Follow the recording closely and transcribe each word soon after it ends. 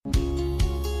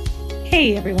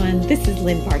Hey everyone, this is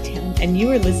Lynn Bartown, and you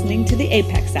are listening to the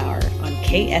Apex Hour on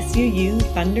KSUU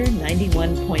Thunder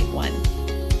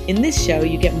 91.1. In this show,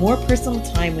 you get more personal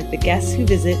time with the guests who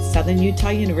visit Southern Utah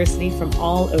University from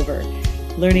all over,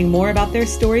 learning more about their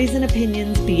stories and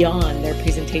opinions beyond their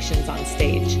presentations on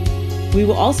stage. We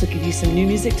will also give you some new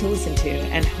music to listen to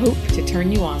and hope to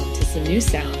turn you on to some new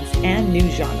sounds and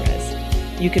new genres.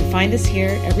 You can find us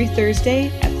here every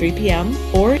Thursday at 3 p.m.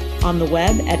 or on the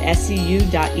web at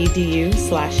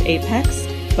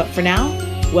scu.edu/apex. But for now,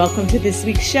 welcome to this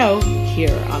week's show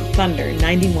here on Thunder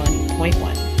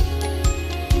 91.1.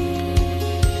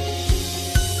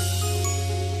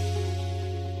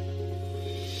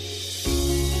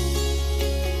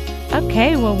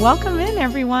 Okay, well, welcome in,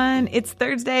 everyone. It's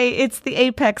Thursday. It's the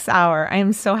Apex Hour. I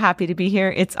am so happy to be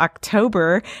here. It's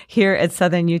October here at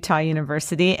Southern Utah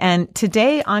University. And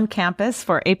today on campus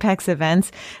for Apex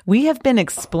events, we have been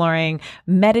exploring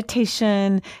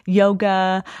meditation,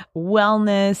 yoga,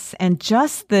 wellness, and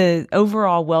just the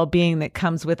overall well-being that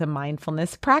comes with a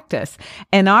mindfulness practice.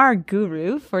 And our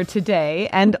guru for today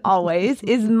and always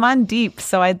is Mandeep.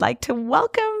 So I'd like to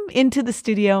welcome into the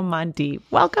studio Mandeep.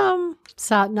 Welcome.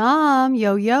 Sat Nam,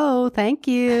 yo, thank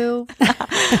you.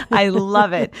 I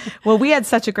love it. Well, we had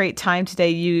such a great time today.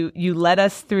 You led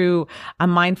us through a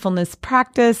mindfulness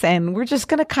practice, and we're just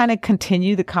going to kind of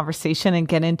continue the conversation and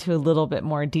get into a little bit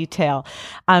more detail.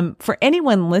 For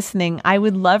anyone listening, I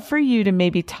would love for you to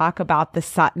maybe talk about the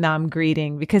Sat Nam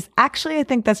greeting, because actually I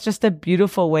think that's just a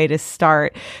beautiful way to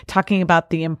start talking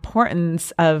about the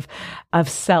importance of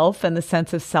self and the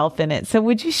sense of self in it. So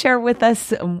would you share with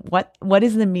us what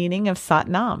is the meaning of Sat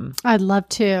Nam? I'd love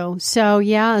to. So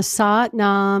yeah, Sat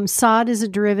Nam. Sat is a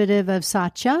derivative of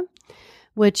Satya,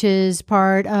 which is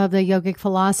part of the yogic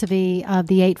philosophy of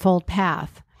the Eightfold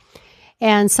Path.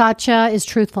 And Satya is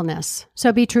truthfulness.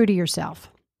 So be true to yourself.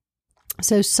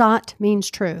 So Sat means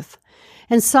truth.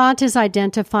 And Sat is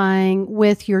identifying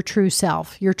with your true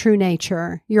self, your true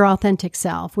nature, your authentic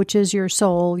self, which is your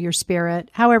soul, your spirit,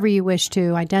 however you wish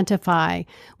to identify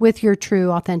with your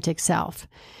true authentic self.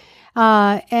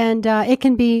 And it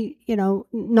can be,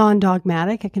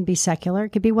 non-dogmatic. It can be secular. It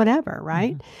could be whatever,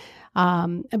 right?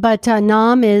 Mm-hmm. But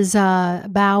Nam is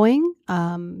bowing,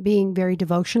 being very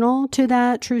devotional to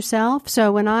that true self.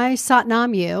 So when I Sat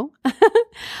Nam you,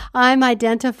 I'm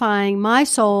identifying my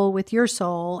soul with your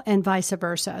soul and vice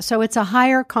versa. So it's a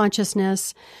higher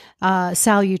consciousness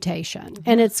salutation.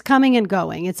 And it's coming and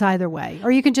going. It's either way.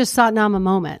 Or you can just Sat Nam a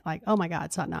moment, like, oh my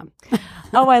God, Sat Nam.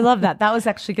 Oh, I love that. That was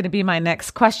actually going to be my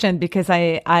next question, because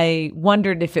I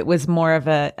wondered if it was more of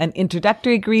an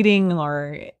introductory greeting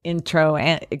or intro.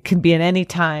 And it could be an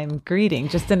anytime greeting,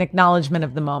 just an acknowledgement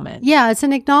of the moment. Yeah, it's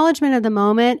an acknowledgement of the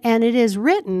moment. And it is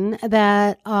written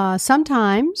that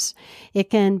sometimes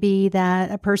it can be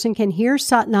that a person can hear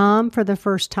Sat Nam for the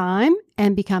first time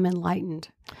and become enlightened.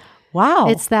 Wow.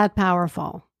 It's that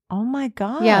powerful. Oh my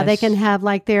gosh. Yeah, they can have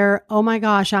like their, oh my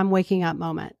gosh, I'm waking up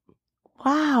moment.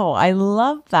 Wow, I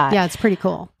love that. Yeah, it's pretty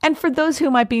cool. And for those who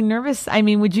might be nervous,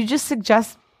 would you just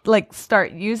suggest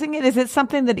start using it? Is it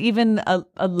something that even a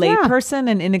lay person,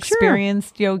 an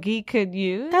inexperienced yogi could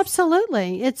use?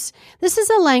 Absolutely. This is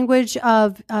a language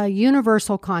of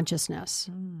universal consciousness.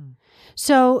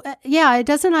 So it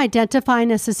doesn't identify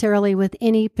necessarily with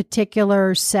any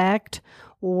particular sect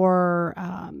or,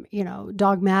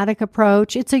 dogmatic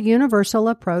approach. It's a universal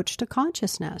approach to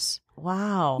consciousness.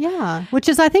 Wow. Yeah, which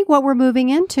is, I think, what we're moving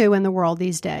into in the world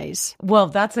these days. Well,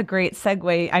 that's a great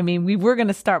segue. We were going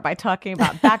to start by talking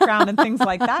about background and things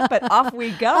like that, but off we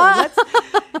go.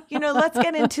 Let's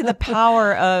get into the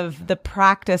power of the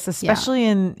practice, especially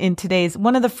in today's.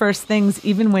 One of the first things,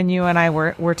 even when you and I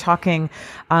were talking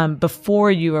before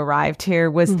you arrived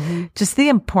here, was just the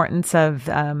importance of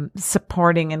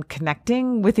supporting and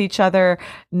connecting with each other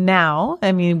now.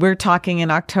 We're talking in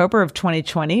October of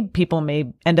 2020. People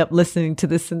may end up listening to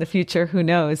this in the future, who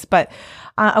knows? But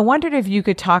I wondered if you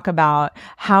could talk about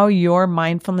how your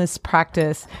mindfulness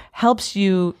practice helps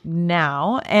you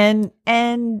now and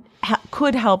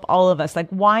could help all of us. Like,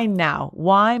 why now?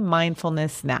 Why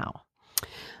mindfulness now?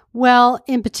 Well,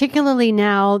 in particularly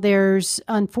now,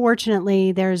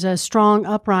 unfortunately, there's a strong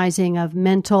uprising of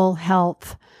mental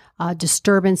health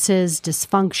disturbances,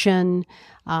 dysfunction.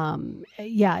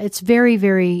 It's very,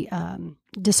 very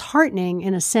disheartening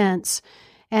in a sense,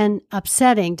 and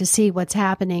upsetting to see what's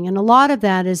happening. And a lot of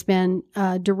that has been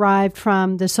derived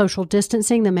from the social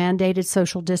distancing, the mandated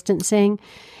social distancing,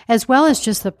 as well as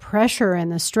just the pressure and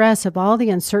the stress of all the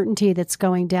uncertainty that's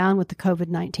going down with the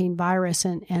COVID-19 virus.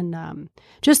 And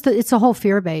it's a whole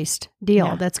fear-based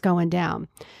deal that's going down.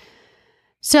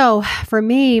 So for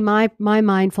me, my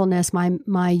mindfulness,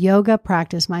 my yoga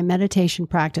practice, my meditation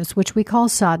practice, which we call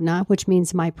sadhana, which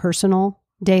means my personal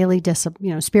daily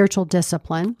spiritual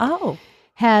discipline. Oh,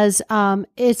 has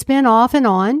it's been off and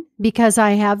on because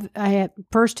I have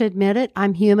first admit it,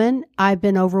 I'm human. I've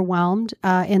been overwhelmed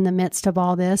in the midst of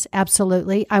all this.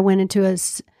 Absolutely. I went into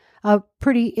a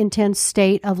pretty intense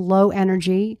state of low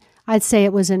energy. I'd say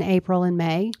it was in April and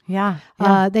May. Yeah.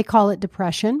 They call it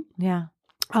depression. Yeah.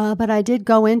 But I did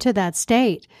go into that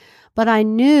state. But I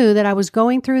knew that I was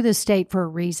going through this state for a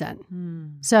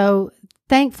reason. So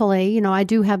thankfully, I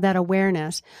do have that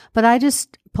awareness. But I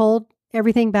just pulled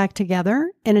everything back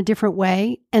together in a different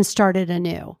way and started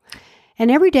anew. And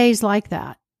every day is like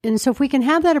that. And so if we can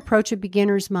have that approach of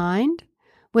beginner's mind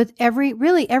with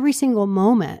every single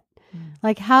moment,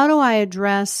 like how do I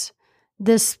address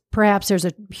this? Perhaps there's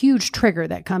a huge trigger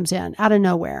that comes in out of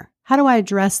nowhere. How do I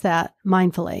address that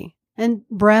mindfully? And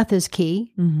breath is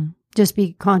key. Just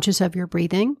be conscious of your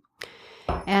breathing.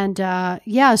 And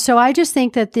so I just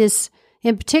think that this,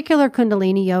 in particular,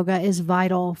 Kundalini yoga is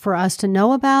vital for us to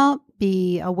know about,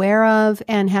 be aware of,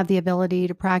 and have the ability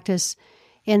to practice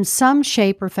in some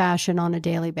shape or fashion on a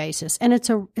daily basis. And it's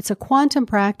a quantum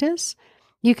practice.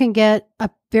 You can get a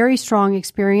very strong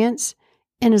experience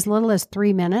in as little as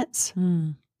 3 minutes.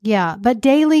 Yeah, but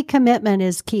daily commitment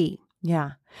is key.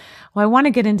 Yeah. Well, I want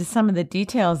to get into some of the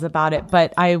details about it,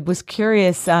 but I was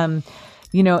curious, what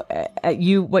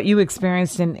you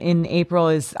experienced in April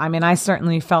is, I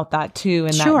certainly felt that too.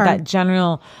 And Sure. that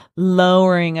general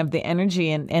lowering of the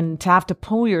energy and to have to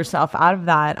pull yourself out of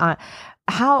that.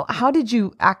 How did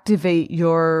you activate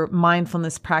your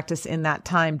mindfulness practice in that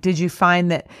time? Did you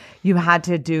find that you had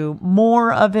to do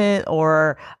more of it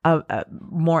or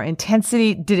more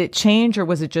intensity? Did it change, or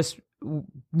was it just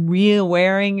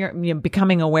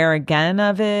becoming aware again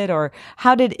of it? Or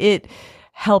how did it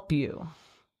help you?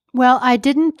 Well, I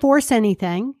didn't force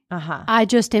anything. I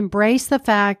just embraced the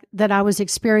fact that I was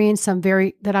experiencing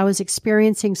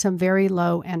some very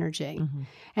low energy,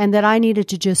 and that I needed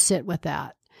to just sit with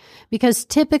that. Because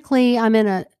typically I'm in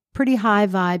a pretty high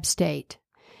vibe state.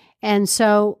 And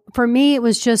so for me, it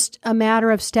was just a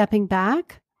matter of stepping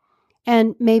back,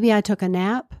 and maybe I took a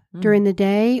nap during the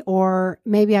day, or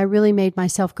maybe I really made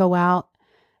myself go out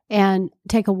and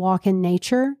take a walk in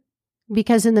nature.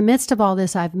 Because in the midst of all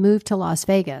this, I've moved to Las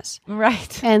Vegas.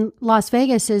 Right. And Las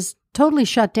Vegas is totally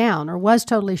shut down, or was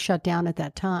totally shut down at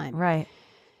that time. Right.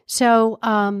 So,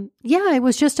 it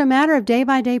was just a matter of day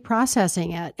by day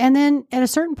processing it. And then at a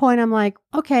certain point, I'm like,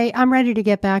 okay, I'm ready to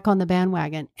get back on the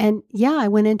bandwagon. And I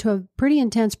went into a pretty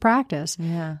intense practice.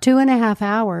 Yeah. 2.5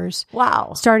 hours.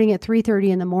 Wow. Starting at 3:30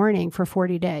 in the morning for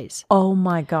 40 days. Oh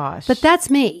my gosh. But that's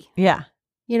me. Yeah.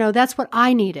 That's what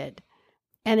I needed.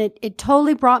 And it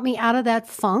totally brought me out of that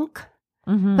funk,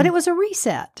 but it was a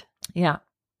reset. Yeah.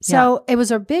 So it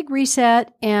was a big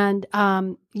reset. And,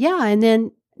 and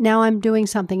then now I'm doing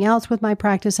something else with my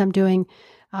practice. I'm doing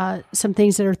some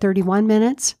things that are 31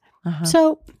 minutes.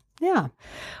 So, yeah.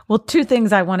 Well, 2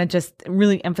 things I want to just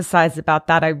really emphasize about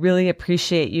that. I really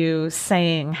appreciate you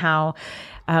saying how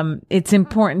it's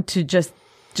important to just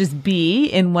be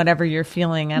in whatever you're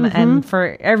feeling. And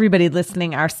for everybody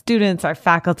listening, our students, our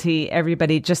faculty,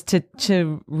 everybody, just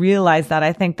to realize that.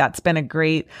 I think that's been a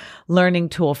great learning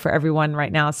tool for everyone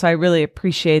right now. So I really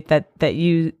appreciate that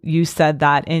you said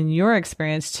that in your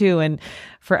experience too. And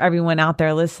for everyone out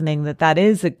there listening, that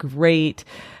is a great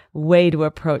way to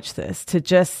approach this, to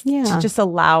just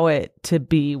allow it to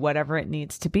be whatever it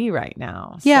needs to be right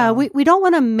now. Yeah. So. We don't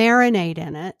want to marinate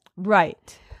in it.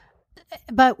 Right.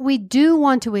 But we do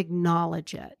want to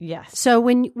acknowledge it. Yes. So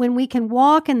when we can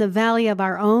walk in the valley of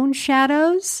our own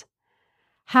shadows,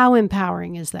 how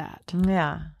empowering is that?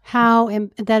 Yeah.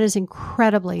 That is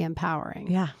incredibly empowering.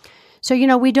 Yeah. So,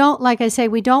 we don't, like I say,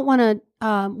 we don't want to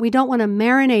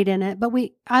marinate in it, but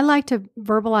I like to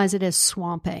verbalize it as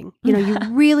swamping. You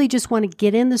really just want to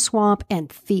get in the swamp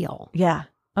and feel. Yeah.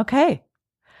 Okay.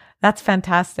 That's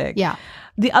fantastic. Yeah.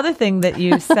 The other thing that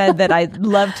you said that I'd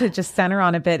love to just center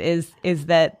on a bit is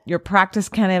that your practice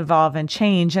can evolve and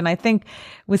change. And I think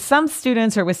with some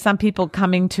students or with some people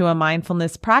coming to a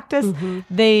mindfulness practice,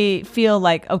 they feel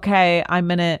like, okay, I'm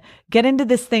going to get into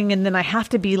this thing and then I have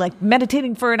to be like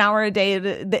meditating for an hour a day.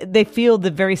 They feel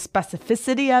the very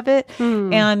specificity of it.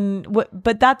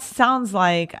 But that sounds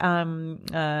like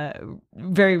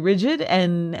very rigid.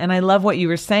 And I love what you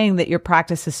were saying, that your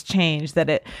practice has changed, that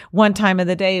at one time of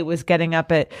the day it was getting up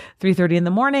up at 3:30 in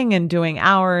the morning and doing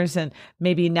hours, and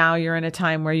maybe now you're in a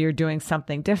time where you're doing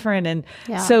something different. And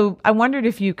so I wondered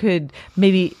if you could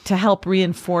maybe, to help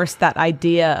reinforce that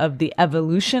idea of the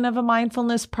evolution of a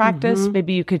mindfulness practice,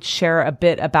 maybe you could share a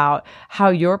bit about how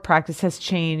your practice has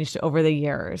changed over the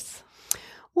years.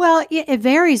 Well, it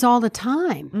varies all the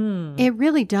time. It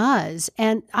really does.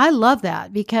 And I love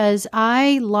that because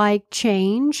I like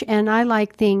change and I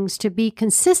like things to be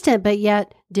consistent, but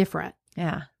yet different.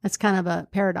 Yeah. That's kind of a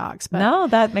paradox. But, no,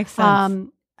 that makes sense.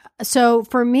 So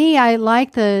for me, I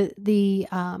like the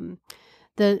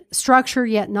structure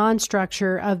yet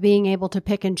non-structure of being able to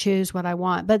pick and choose what I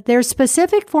want. But there's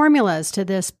specific formulas to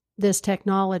this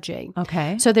technology.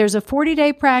 Okay. So there's a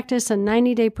 40-day practice, a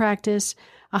 90-day practice,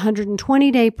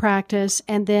 120-day practice,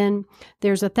 and then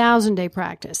there's a 1,000-day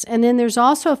practice. And then there's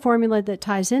also a formula that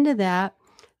ties into that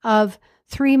of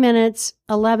 3 minutes,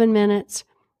 11 minutes,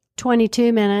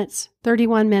 22 minutes,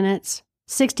 31 minutes,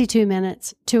 62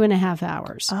 minutes, 2.5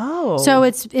 hours. Oh. So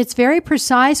it's very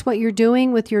precise what you're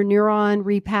doing with your neuron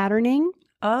repatterning.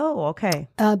 Oh, okay.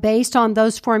 Based on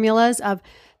those formulas of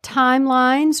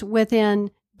timelines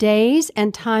within days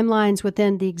and timelines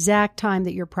within the exact time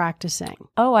that you're practicing.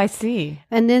 Oh, I see.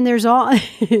 And then there's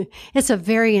it's a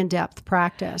very in-depth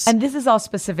practice. And this is all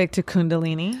specific to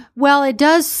Kundalini? Well, it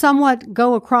does somewhat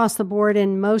go across the board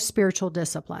in most spiritual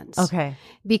disciplines. Okay.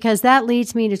 Because that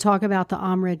leads me to talk about the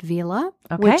Amrit Vela,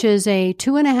 which is a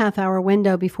 2.5-hour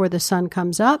window before the sun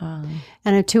comes up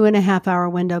and a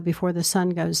 2.5-hour window before the sun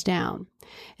goes down.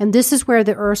 And this is where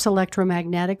the Earth's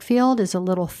electromagnetic field is a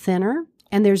little thinner.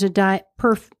 And there's a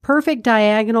perfect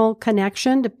diagonal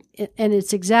connection, and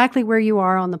it's exactly where you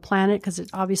are on the planet because it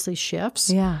obviously shifts.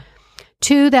 Yeah.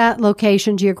 To that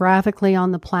location geographically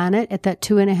on the planet at that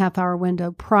 2.5-hour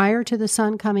window prior to the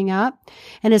sun coming up.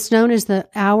 And it's known as the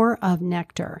hour of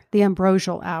nectar, the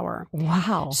ambrosial hour.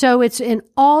 Wow. So it's in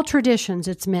all traditions,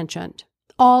 it's mentioned.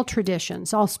 All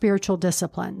traditions, all spiritual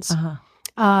disciplines.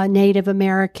 Native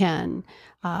American,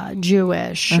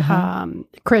 Jewish,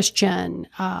 Christian,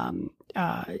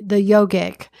 the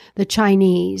yogic, the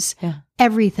Chinese,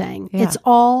 everything. Yeah. It's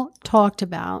all talked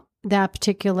about, that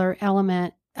particular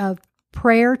element of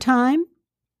prayer time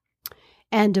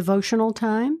and devotional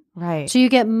time. Right. So you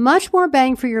get much more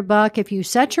bang for your buck if you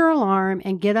set your alarm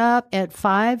and get up at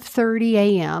 5:30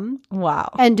 a.m.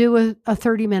 Wow. And do a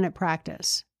 30-minute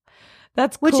practice.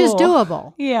 That's cool. Which is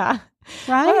doable. Yeah.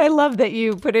 Right? I love that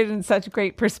you put it in such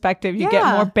great perspective. You get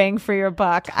more bang for your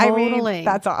buck. Totally. I mean,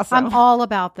 that's awesome. I'm all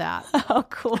about that. Oh,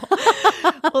 cool.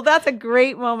 Well, that's a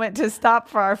great moment to stop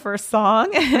for our first song.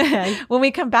 Okay. When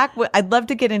we come back, I'd love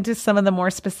to get into some of the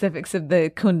more specifics of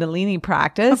the Kundalini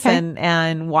practice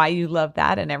and why you love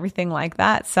that and everything like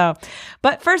that. So,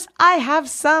 but first, I have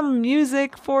some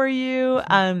music for you.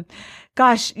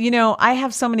 Gosh, I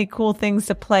have so many cool things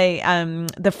to play.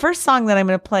 The first song that I'm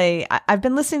going to play, I've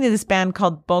been listening to this band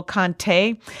called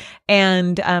Bocante,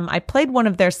 and I played one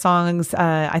of their songs,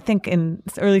 I think in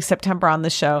early September on the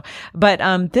show. But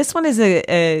this one is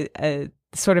a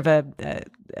sort of a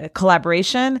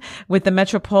collaboration with the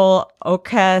Metropole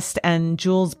Orchestre and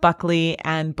Jules Buckley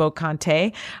and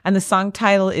Bocante. And the song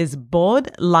title is Baud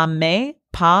la Mer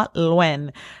Pas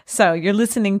Loin. So you're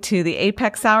listening to the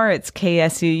Apex Hour. It's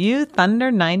KSUU Thunder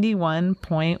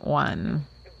 91.1.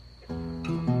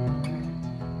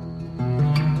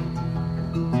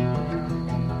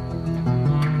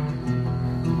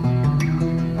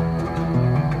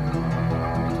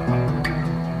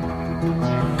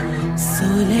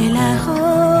 Soleil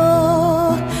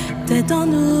là-haut, tête en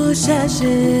nous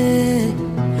chercher,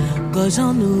 gorge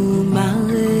en nous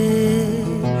marrer,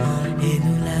 et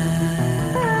nous lasse.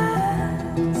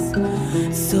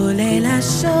 Soleil là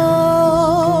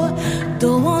chaud,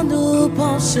 dos en nous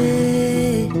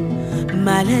pencher,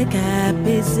 malheur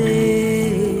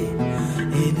apaisé, et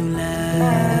nous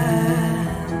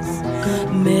lasse.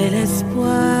 Mais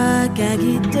l'espoir qu'a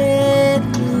guidé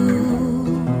nous,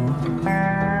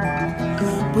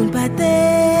 pour ne pas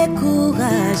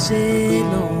décourager,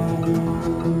 non.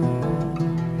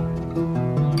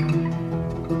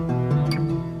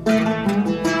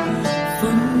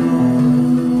 Faut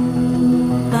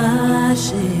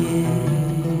marcher,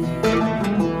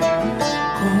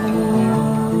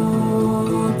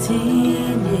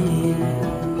 continuer.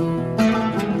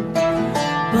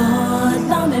 Bon,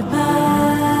 non mais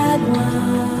pas loin.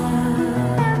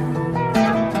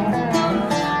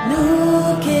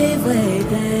 Nous qui voyons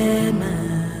des mains.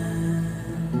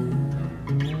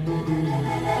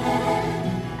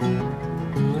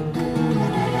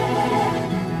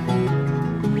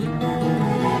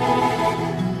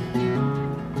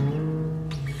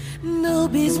 Nous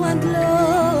besoin de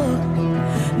l'eau,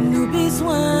 nous besoin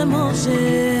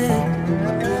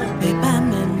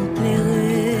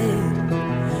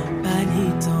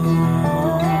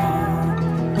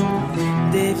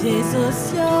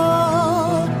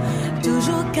émotions,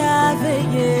 toujours qu'à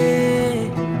veiller,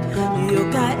 yo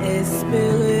qu'à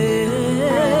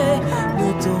espérer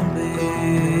nous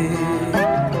tomber.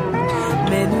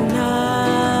 Mais nous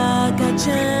n'a qu'à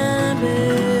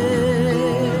jamber,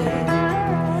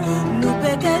 nous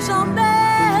péquer jamber.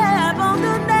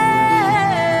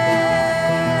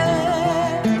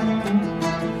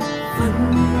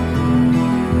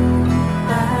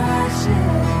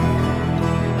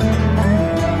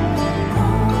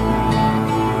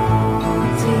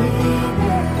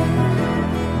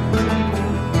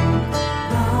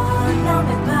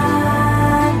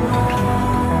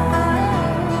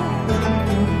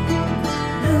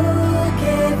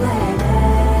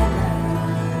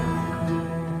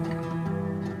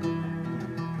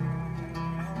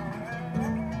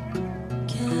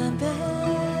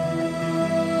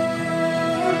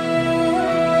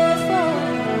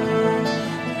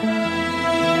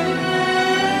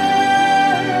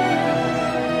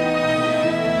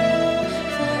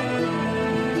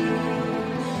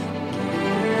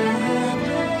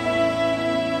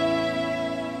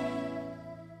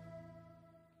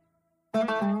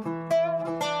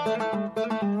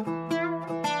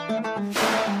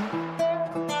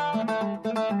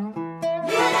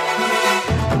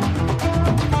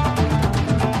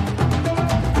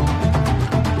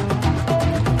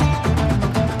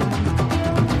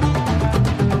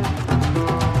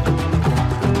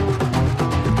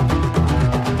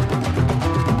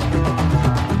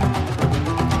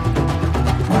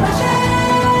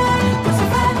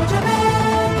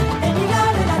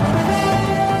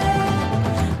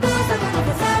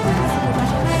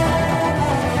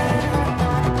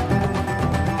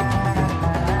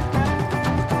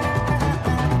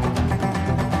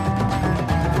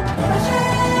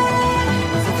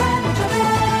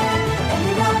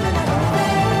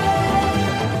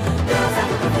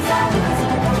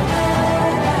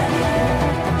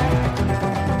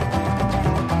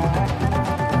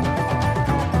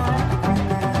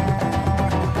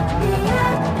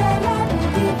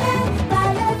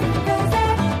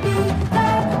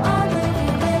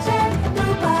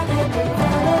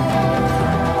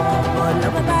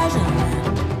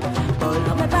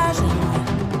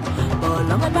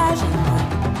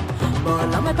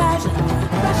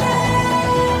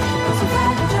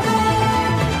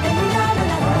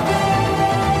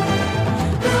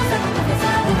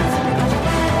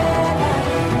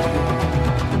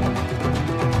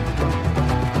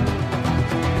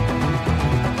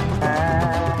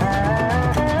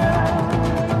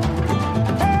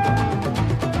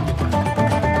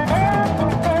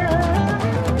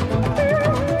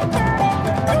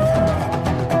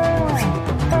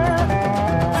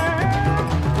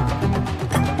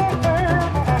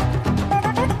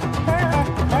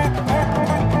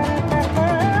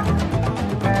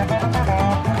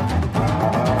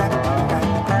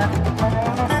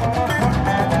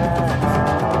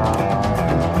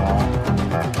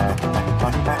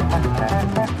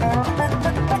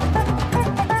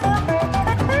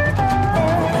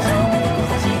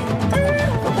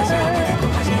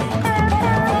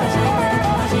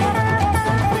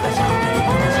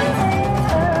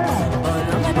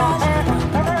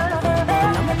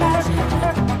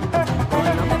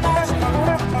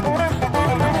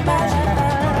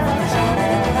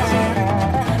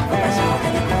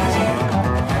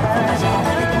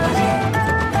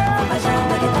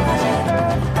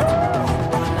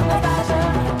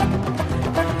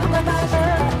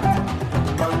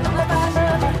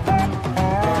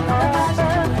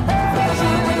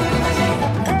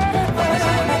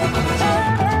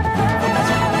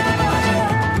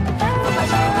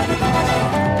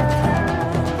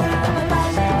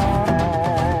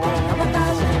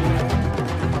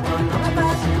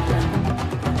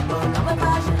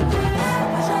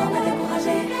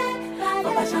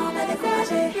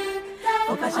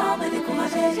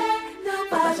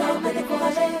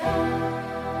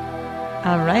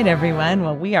 All right, everyone.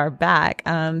 Well, we are back.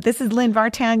 This is Lynn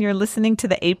Vartan. You're listening to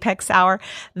the Apex Hour.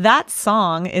 That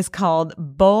song is called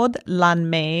Bod Lan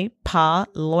Me Pa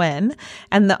Luen,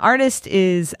 and the artist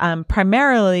is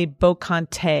primarily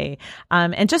Bocante.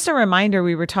 And just a reminder,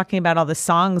 we were talking about all the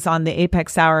songs on the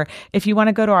Apex Hour. If you want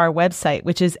to go to our website,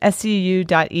 which is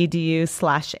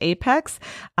suu.edu/apex,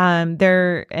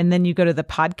 there, and then you go to the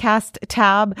podcast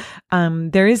tab,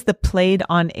 there is the Played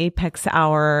on Apex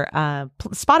Hour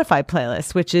Spotify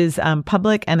playlist, which is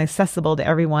public and accessible to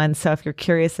everyone. So if you're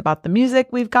curious about the music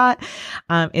we've got,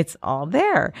 it's all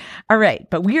there. All right.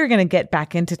 But we are going to get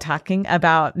back into talking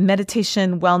about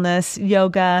meditation, wellness,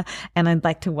 yoga, and I'd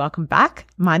like to welcome back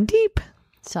Mandeep.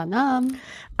 Satnam.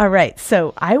 All right.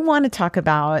 So I want to talk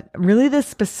about really the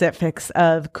specifics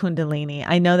of Kundalini.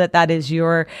 I know that that is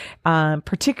your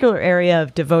particular area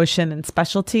of devotion and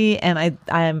specialty. And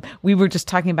we were just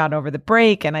talking about over the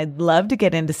break, and I'd love to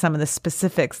get into some of the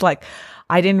specifics. Like,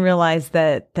 I didn't realize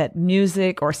that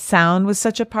music or sound was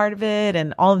such a part of it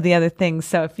and all of the other things.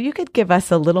 So if you could give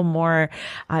us a little more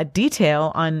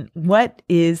detail on what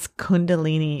is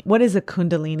Kundalini, what is a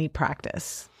Kundalini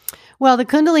practice? Well, the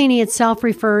Kundalini itself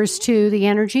refers to the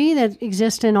energy that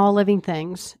exists in all living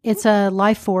things. It's a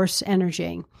life force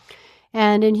energy.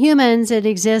 And in humans, it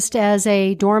exists as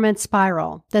a dormant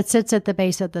spiral that sits at the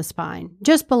base of the spine,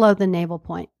 just below the navel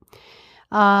point.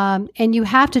 And you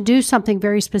have to do something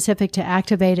very specific to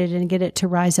activate it and get it to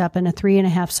rise up in a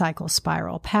 3.5 cycle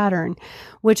spiral pattern,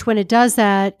 which when it does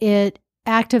that, it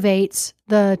activates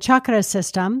the chakra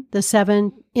system, the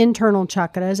 7 internal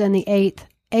chakras and the 8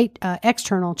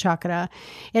 external chakra.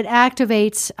 It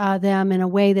activates them in a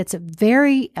way that's a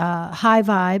very high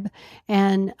vibe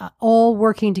and all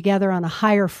working together on a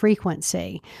higher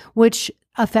frequency, which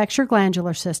affects your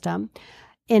glandular system,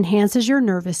 enhances your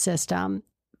nervous system,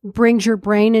 brings your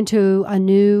brain into a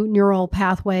new neural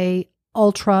pathway,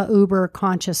 ultra uber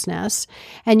consciousness,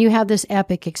 and you have this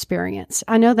epic experience.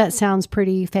 I know that sounds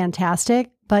pretty fantastic,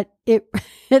 but it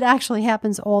actually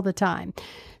happens all the time.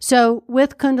 So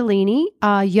with Kundalini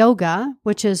yoga,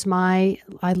 which is I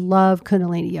love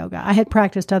Kundalini yoga. I had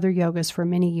practiced other yogas for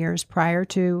many years prior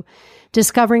to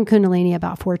discovering Kundalini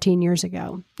about 14 years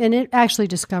ago. And it actually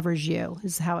discovers you,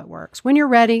 is how it works. When you're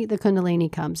ready, the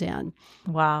Kundalini comes in.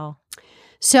 Wow.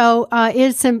 So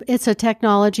it's a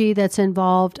technology that's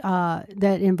involved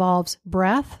that involves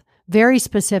breath, very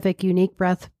specific, unique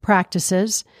breath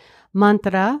practices,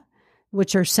 mantra,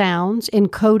 which are sounds,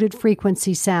 encoded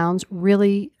frequency sounds,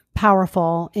 really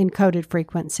powerful encoded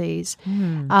frequencies.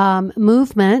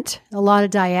 Movement, a lot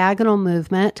of diagonal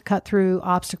movement, cut through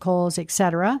obstacles,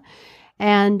 etc.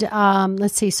 And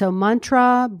let's see, so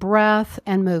mantra, breath,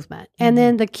 and movement. And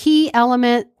then the key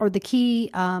element or the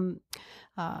key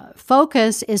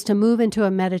focus is to move into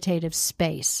a meditative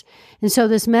space. And so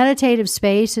this meditative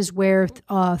space is where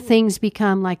things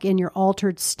become like in your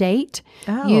altered state.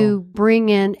 Oh. You bring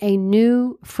in a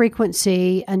new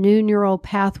frequency, a new neural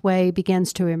pathway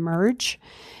begins to emerge,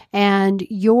 and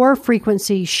your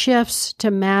frequency shifts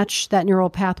to match that neural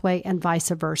pathway and vice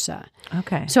versa.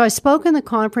 Okay. So I spoke in the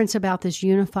conference about this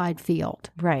unified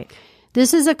field. Right.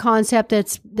 This is a concept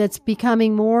that's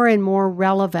becoming more and more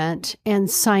relevant and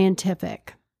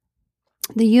scientific.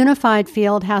 The unified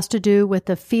field has to do with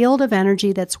the field of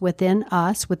energy that's within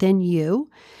us, within you,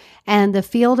 and the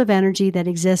field of energy that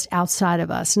exists outside of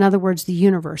us. In other words, the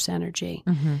universe energy.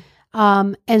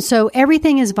 And so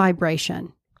everything is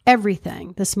vibration.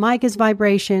 Everything. This mic is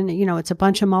vibration. You know, it's a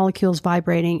bunch of molecules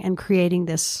vibrating and creating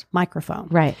this microphone.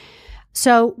 Right.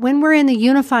 So when we're in the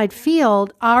unified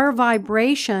field, our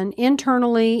vibration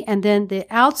internally and then the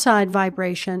outside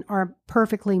vibration are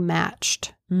perfectly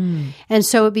matched. And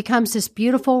so it becomes this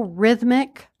beautiful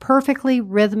rhythmic, perfectly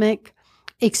rhythmic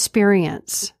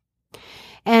experience.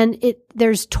 And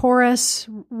there's Taurus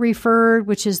referred,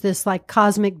 which is this like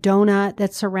cosmic donut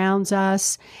that surrounds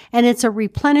us. And it's a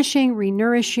replenishing,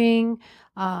 renourishing,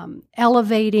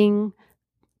 elevating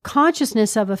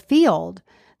consciousness of a field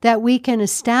that we can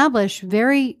establish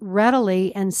very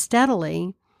readily and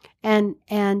steadily and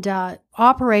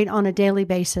operate on a daily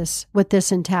basis with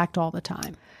this intact all the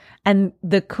time. And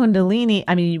the Kundalini,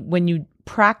 I mean, when you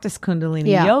practice Kundalini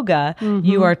yoga,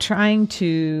 you are trying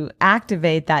to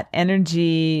activate that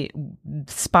energy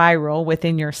spiral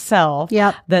within yourself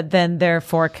that then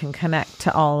therefore can connect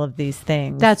to all of these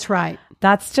things. That's right.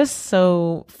 That's just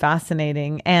so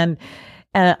fascinating. And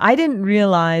I didn't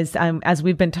realize, as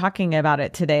we've been talking about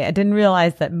it today, I didn't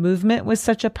realize that movement was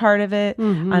such a part of it.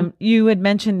 You had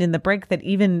mentioned in the break that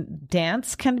even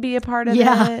dance can be a part of it.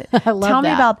 I love Tell me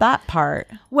that. about that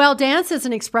part. Well, dance is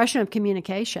an expression of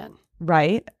communication.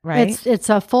 Right. It's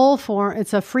a full form.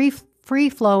 It's a free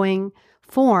flowing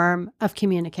form of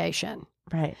communication.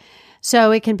 Right.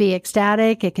 So it can be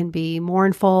ecstatic, it can be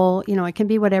mournful, it can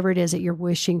be whatever it is that you're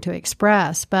wishing to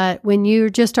express. But when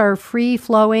you just are free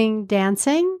flowing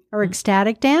dancing or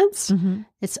ecstatic dance,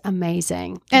 it's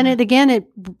amazing. And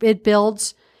it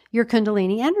builds your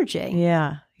Kundalini energy.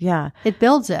 Yeah. Yeah. It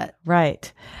builds it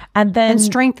Right. And then and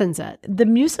strengthens it. the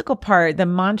musical part, the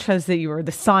mantras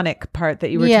the sonic part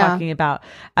that you were Yeah. talking about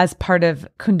as part of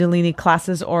Kundalini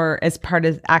classes or as part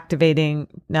of activating,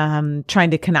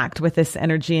 trying to connect with this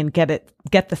energy and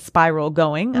get the spiral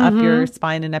going up your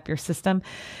spine and up your system.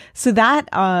 So that,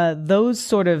 those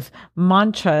sort of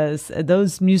mantras,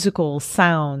 those musical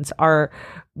sounds are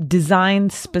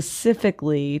designed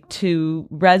specifically to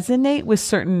resonate with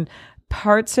certain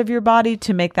parts of your body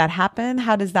to make that happen.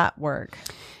 How does that work?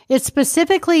 It's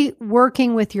specifically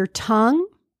working with your tongue,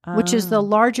 which is the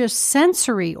largest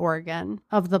sensory organ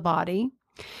of the body,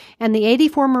 and the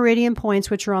 84 meridian points,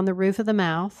 which are on the roof of the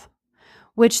mouth,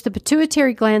 which the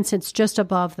pituitary gland sits just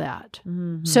above that.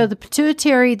 So the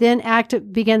pituitary then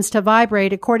begins to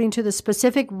vibrate according to the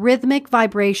specific rhythmic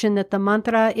vibration that the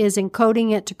mantra is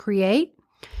encoding it to create,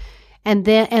 and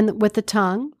with the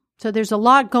tongue. So there's a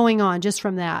lot going on just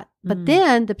from that. But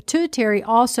then the pituitary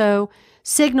also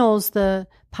signals the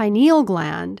pineal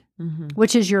gland,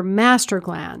 which is your master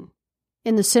gland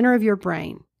in the center of your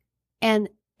brain. And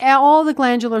all the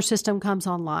glandular system comes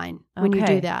online when you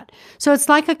do that. So it's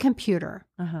like a computer.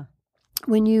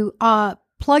 When you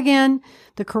plug in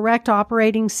the correct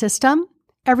operating system,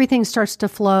 everything starts to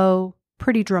flow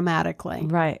pretty dramatically.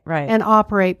 Right. And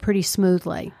operate pretty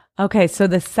smoothly. Okay, so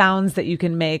the sounds that you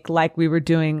can make, like we were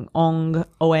doing ong,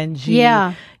 O-N-G,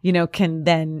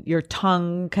 your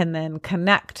tongue can then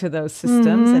connect to those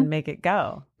systems and make it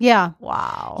go. Yeah.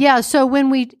 Wow. Yeah, so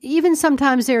even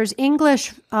sometimes there's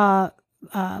English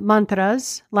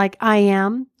mantras, like I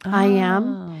am.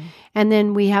 And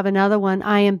then we have another one,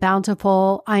 I am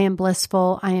bountiful, I am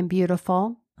blissful, I am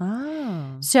beautiful.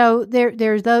 So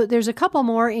there's a couple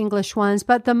more English ones,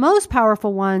 but the most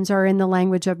powerful ones are in the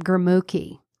language of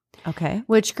Gurmukhi. Okay.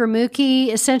 Which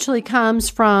Gurmukhi essentially comes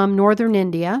from northern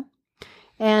India,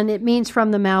 and it means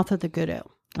from the mouth of the guru.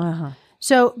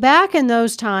 So back in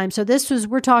those times,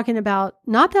 we're talking about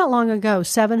not that long ago,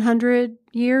 700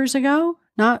 years ago.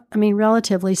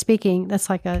 Relatively speaking,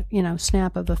 that's like a,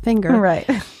 snap of a finger. Right.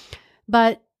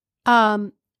 But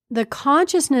the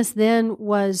consciousness then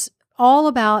was all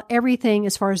about everything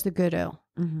as far as the guru,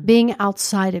 being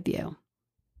outside of you.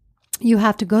 You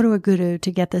have to go to a guru to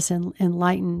get this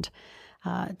enlightened,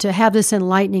 to have this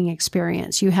enlightening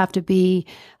experience. You have to be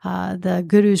the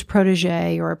guru's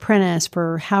protege or apprentice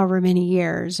for however many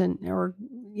years or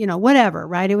whatever,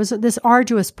 right? It was this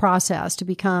arduous process to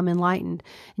become enlightened,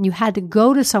 and you had to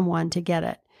go to someone to get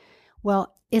it.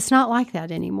 Well, it's not like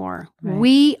that anymore. Right.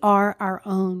 We are our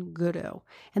own guru.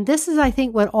 And this is, I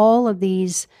think, what all of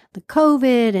these, the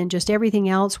COVID and just everything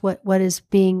else, what is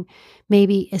being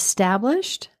maybe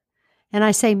established. And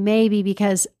I say maybe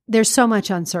because there's so much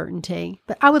uncertainty.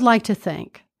 But I would like to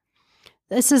think,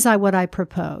 this is what I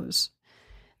propose,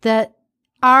 that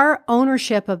our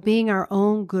ownership of being our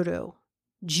own guru,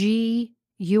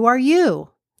 you are you,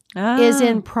 is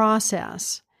in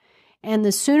process. And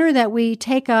the sooner that we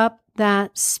take up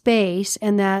that space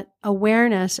and that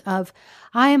awareness of,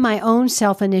 I am my own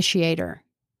self-initiator.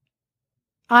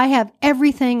 I have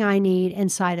everything I need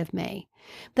inside of me.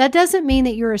 That doesn't mean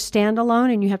that you're a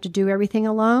standalone and you have to do everything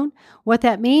alone. What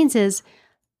that means is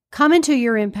come into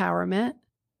your empowerment,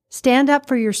 stand up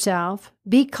for yourself,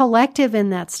 be collective in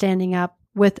that standing up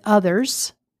with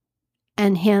others,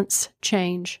 and hence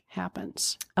change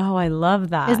happens. Oh, I love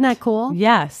that. Isn't that cool?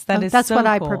 Yes, that's so what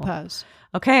I cool. propose.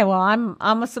 Okay, well,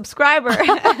 I'm a subscriber.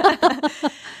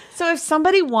 So if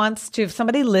somebody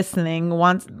listening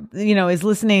is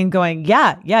listening and going,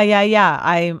 yeah,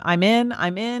 I'm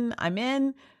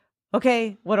in.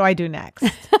 Okay, what do I do next?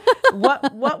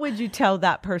 What would you tell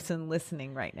that person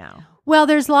listening right now? Well,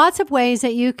 there's lots of ways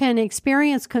that you can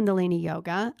experience Kundalini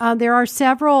Yoga. There are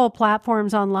several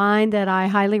platforms online that I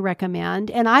highly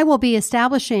recommend, and I will be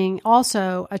establishing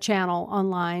also a channel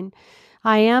online.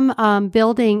 I am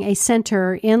building a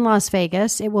center in Las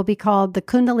Vegas. It will be called the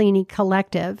Kundalini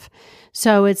Collective.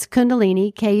 So it's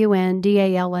Kundalini,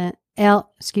 Kundalini,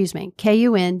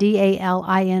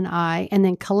 and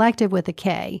then collective with a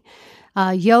K,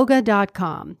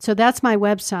 yoga.com. So that's my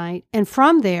website. And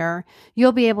from there,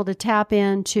 you'll be able to tap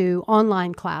into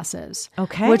online classes,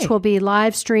 which will be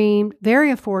live streamed,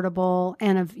 very affordable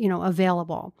and,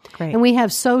 available. Great. And we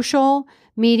have social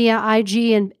media,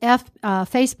 IG and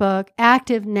Facebook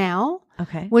active now,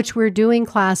 which we're doing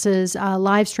classes,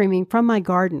 live streaming from my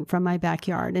garden, from my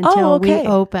backyard until we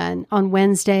open on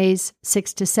Wednesdays,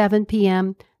 6 to 7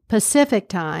 p.m. Pacific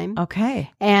time.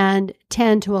 Okay. And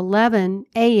 10 to 11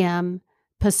 a.m.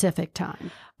 Pacific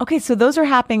time. Okay, so those are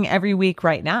happening every week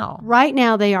right now. Right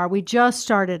now they are. We just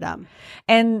started them.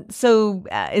 And so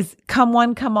is come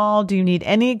one, come all? Do you need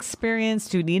any experience?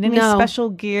 Do you need any No. special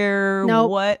gear? No.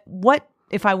 What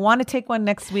if I want to take one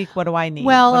next week, what do I need?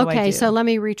 Well, What do I okay, do? so let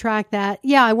me retract that.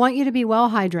 Yeah, I want you to be well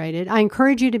hydrated. I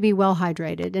encourage you to be well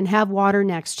hydrated and have water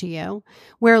next to you.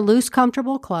 Wear loose,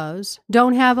 comfortable clothes.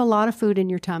 Don't have a lot of food in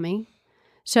your tummy.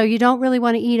 So you don't really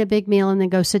want to eat a big meal and then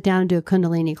go sit down and do a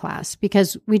Kundalini class,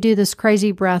 because we do this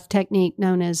crazy breath technique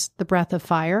known as the breath of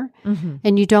fire. Mm-hmm.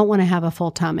 And you don't want to have a full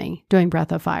tummy doing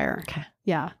breath of fire. Okay.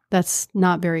 Yeah, that's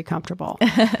not very comfortable.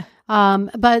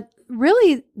 But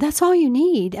really, that's all you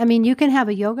need. I mean, you can have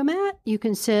a yoga mat. You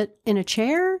can sit in a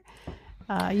chair.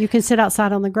 You can sit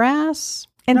outside on the grass.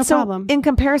 And no so problem. in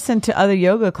comparison to other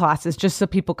yoga classes, just so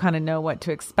people kind of know what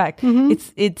to expect,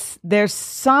 Mm-hmm. there's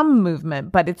some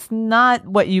movement, but it's not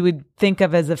what you would think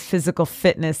of as a physical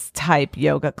fitness type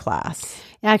yoga class.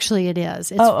 Actually, it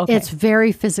is. It's, okay. It's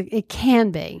very physical. It can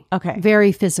be. Okay.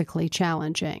 Very physically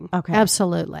challenging. Okay.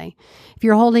 Absolutely. If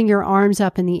you're holding your arms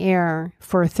up in the air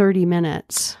for 30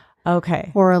 minutes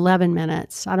Okay. or 11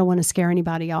 minutes, I don't want to scare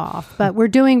anybody off, but we're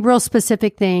doing real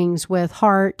specific things with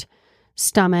heart,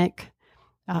 stomach,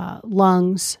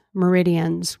 lungs,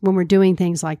 meridians, when we're doing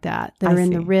things like that I are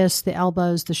in the see. wrists, the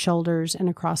elbows, the shoulders, and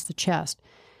across the chest.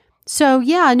 So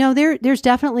yeah, no, there's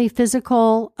definitely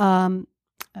physical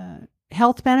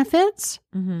health benefits,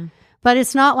 Mm-hmm. but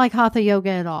it's not like Hatha yoga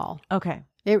at all. Okay.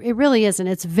 It really isn't.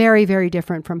 It's very, very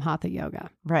different from Hatha yoga.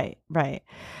 Right. Right.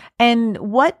 And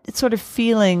what sort of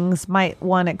feelings might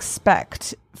one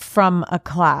expect from a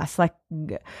class? Like,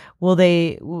 will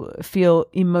they feel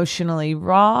emotionally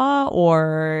raw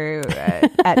or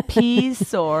at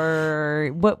peace, or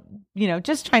what?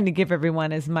 Just trying to give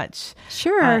everyone as much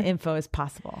Sure. info as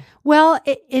possible. Well,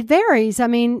 it varies. I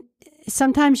mean,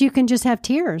 sometimes you can just have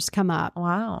tears come up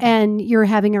Wow. and you're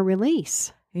having a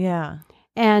release. Yeah.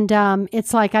 And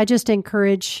it's like, I just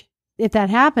encourage, if that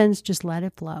happens, just let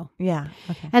it flow. Yeah.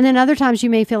 Okay. And then other times you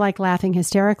may feel like laughing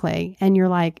hysterically and you're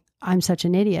like, I'm such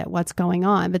an idiot. What's going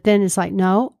on? But then it's like,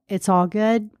 no, it's all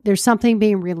good. There's something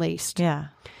being released. Yeah.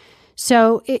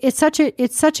 So it's such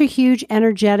a huge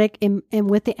energetic, and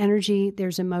with the energy,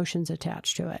 there's emotions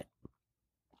attached to it.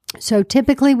 So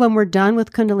typically when we're done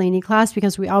with Kundalini class,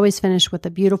 because we always finish with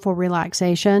a beautiful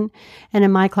relaxation, and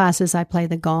in my classes, I play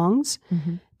the gongs,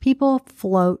 Mm-hmm. people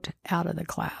float out of the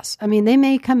class. I mean, they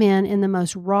may come in the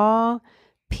most raw,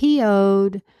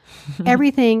 PO'd,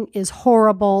 everything is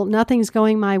horrible, nothing's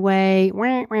going my way,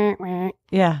 wah, wah, wah.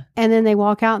 Yeah. And then they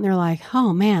walk out and they're like,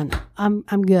 oh man, I'm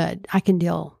good. I can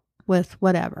deal with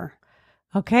whatever.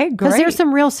 Okay. Because Great. there's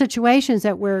some real situations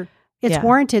that it's Yeah.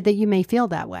 warranted that you may feel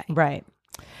that way. Right.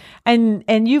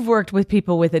 And you've worked with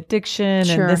people with addiction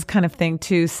Sure. and this kind of thing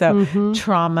too. So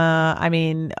trauma, I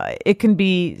mean, it can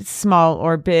be small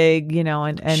or big,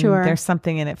 and Sure. there's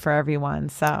something in it for everyone.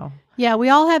 So, Yeah, we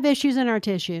all have issues in our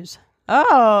tissues.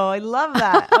 oh, I love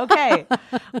that. Okay.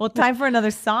 Well, time for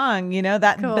another song, Cool.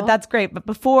 but that's great. But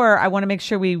before, I want to make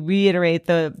sure we reiterate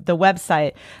the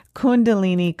website,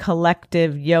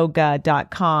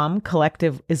 KundaliniCollectiveYoga.com.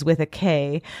 Collective is with a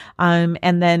K.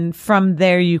 And then from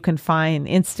there, you can find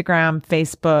Instagram,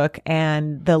 Facebook,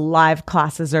 and the live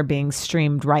classes are being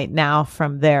streamed right now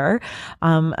from there.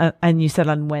 And you said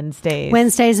on Wednesdays.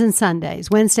 Wednesdays and Sundays,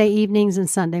 Wednesday evenings and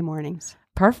Sunday mornings.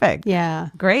 Perfect. Yeah.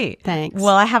 Great. Thanks.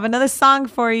 Well, I have another song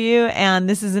for you, and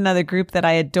this is another group that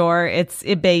I adore. It's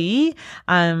Ibeyi.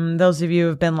 Those of you who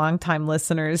have been longtime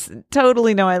listeners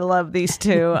totally know I love these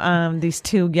two, these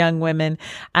two young women.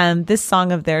 This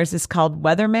song of theirs is called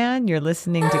Weatherman. You're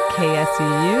listening to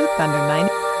KSEU Thunder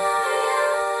 90.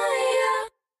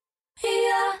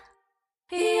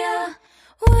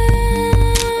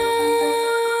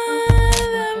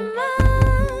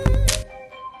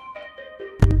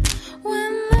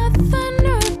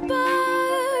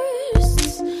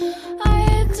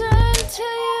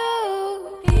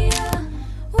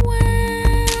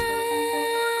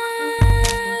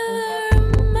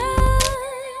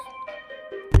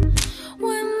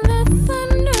 When the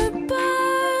thunder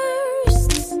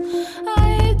bursts, I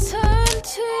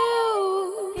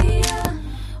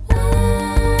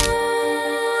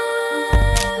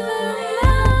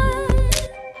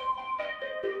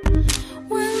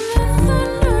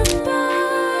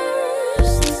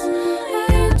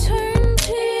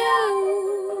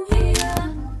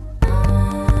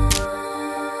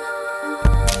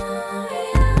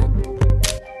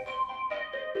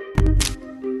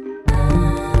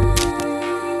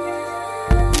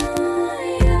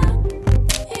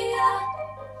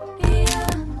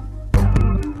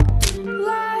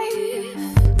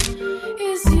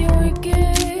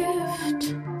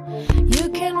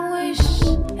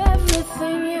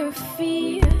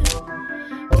fear.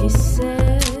 He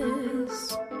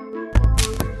says,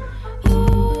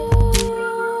 oh,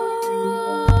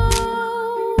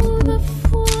 the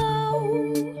flow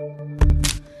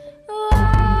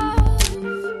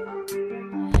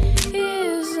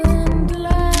is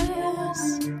endless.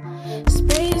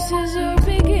 Space is your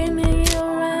beginning,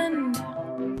 your end.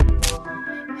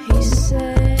 He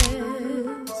says,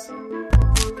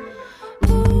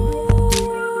 oh,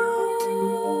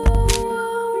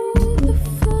 the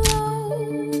flow.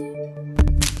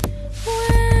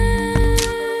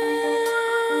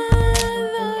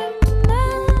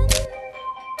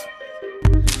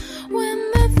 When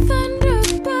the thunder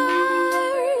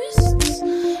bursts,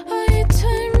 I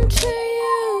turn to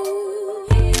you.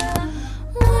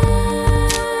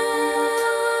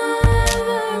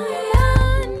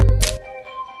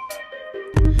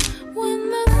 When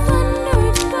the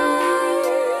thunder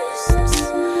bursts,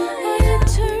 I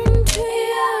turn to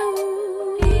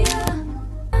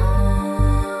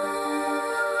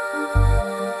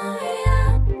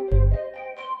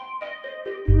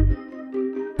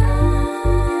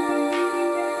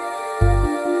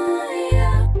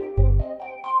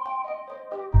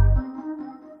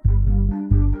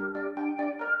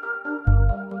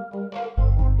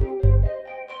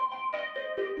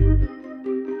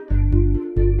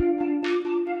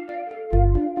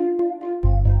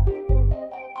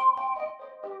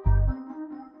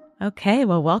Okay,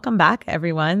 well, welcome back,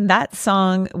 everyone. That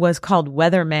song was called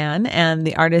Weatherman, and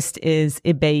the artist is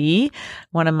Ibeyi,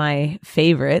 one of my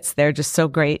favorites. They're just so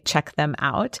great. Check them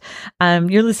out.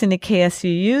 You're listening to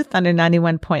KSU Youth under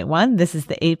 91.1. This is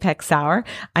the Apex Hour.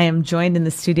 I am joined in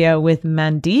the studio with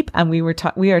Mandeep, and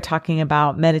we are talking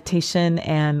about meditation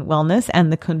and wellness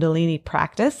and the Kundalini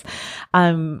practice.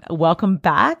 Welcome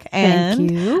back. And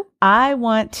Thank you. I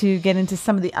want to get into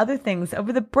some of the other things.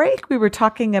 Over the break, we were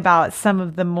talking about some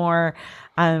of the more,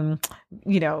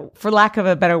 for lack of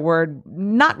a better word,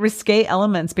 not risque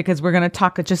elements, because we're going to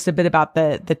talk just a bit about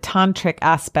the tantric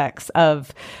aspects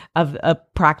of a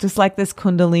practice like this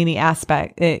Kundalini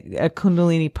aspect, a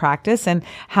Kundalini practice, and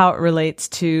how it relates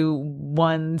to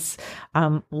one's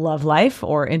love life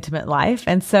or intimate life.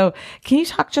 And so, can you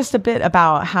talk just a bit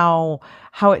about how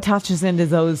it touches into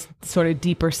those sort of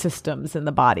deeper systems in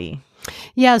the body?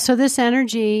 Yeah, so this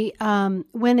energy,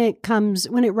 when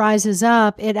it rises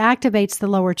up, it activates the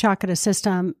lower chakra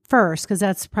system first, because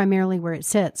that's primarily where it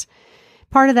sits.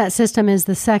 Part of that system is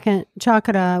the second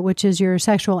chakra, which is your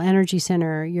sexual energy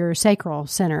center, your sacral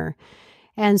center.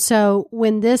 And so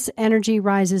when this energy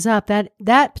rises up,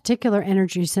 that particular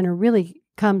energy center really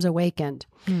comes awakened.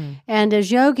 And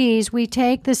as yogis, we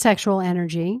take the sexual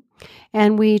energy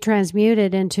and we transmute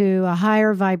it into a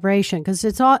higher vibration, because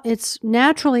it's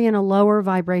naturally in a lower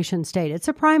vibration state. It's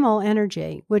a primal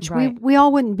energy, which we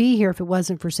all wouldn't be here if it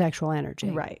wasn't for sexual energy.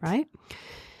 Right.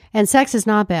 And sex is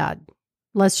not bad.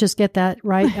 Let's just get that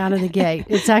right out of the gate.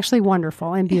 It's actually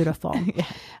wonderful and beautiful.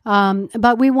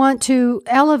 But we want to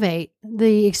elevate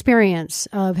the experience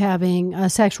of having a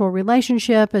sexual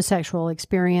relationship, a sexual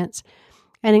experience.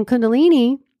 And in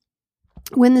Kundalini,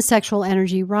 when the sexual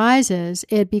energy rises,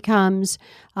 it becomes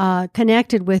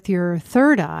connected with your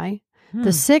third eye,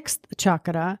 the sixth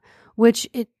chakra, which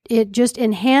it just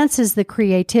enhances the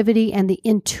creativity and the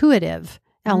intuitive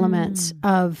elements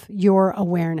of your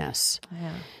awareness.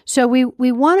 Yeah. So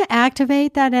we want to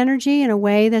activate that energy in a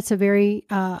way that's a very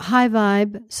high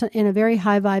vibe, in a very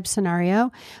high vibe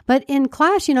scenario. But in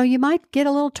class, you might get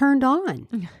a little turned on,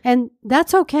 and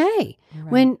that's okay.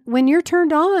 Right. When you're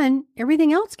turned on,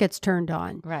 everything else gets turned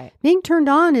on. Right. Being turned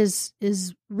on is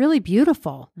really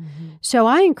beautiful. So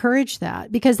I encourage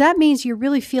that, because that means you're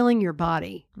really feeling your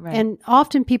body. Right. And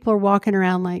often people are walking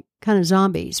around like kind of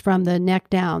zombies from the neck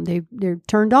down. They're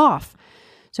turned off.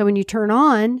 So when you turn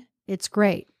on, it's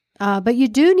great. But you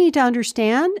do need to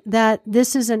understand that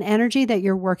this is an energy that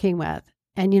you're working with.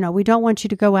 And, we don't want you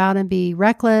to go out and be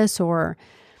reckless or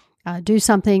do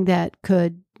something that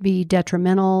could be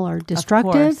detrimental or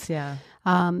destructive. Of course, yeah.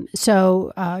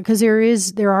 Because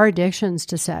there are addictions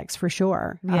to sex for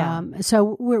sure. Yeah.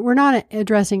 So we're not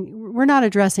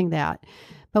addressing that.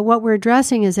 But what we're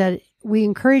addressing is that we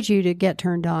encourage you to get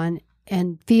turned on,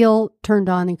 and feel turned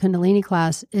on in Kundalini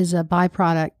class is a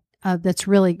byproduct that's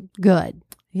really good.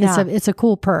 Yeah. It's a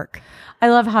cool perk. I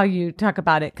love how you talk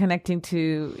about it connecting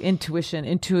to intuition,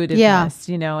 intuitiveness,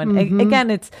 and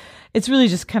again, it's really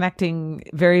just connecting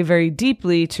very, very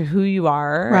deeply to who you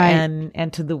are Right.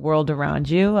 and to the world around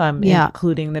you,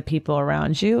 including the people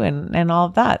around you and all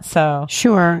of that. So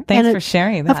Sure. thanks And for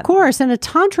sharing that. Of course. And a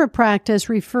tantric practice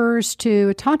refers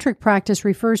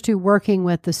to working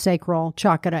with the sacral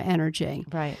chakra energy.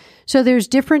 Right. So there's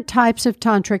different types of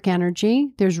tantric energy.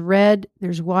 There's red,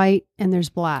 there's white, and there's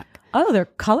black. Oh, they're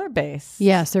color based.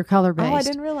 Yes, they're color based. Oh, I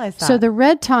didn't realize that. So the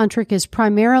red tantric is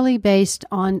primarily based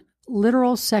on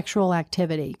literal sexual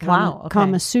activity. Wow, okay.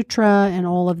 Kama Sutra and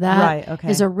all of that Right, okay.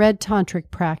 is a red tantric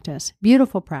practice.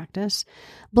 Beautiful practice.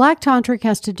 Black tantric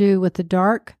has to do with the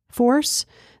dark force,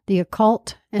 the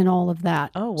occult, and all of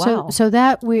that. Oh, wow. So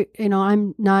that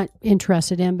I'm not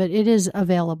interested in, but it is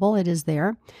available. It is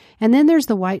there. And then there's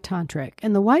the white tantric.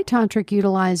 And the white tantric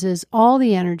utilizes all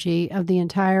the energy of the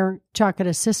entire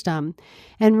chakra system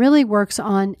and really works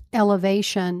on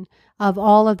elevation of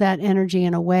all of that energy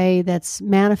in a way that's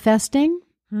manifesting.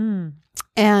 And,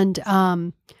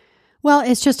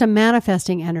 it's just a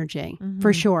manifesting energy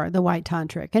for sure, the white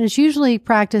tantric. And it's usually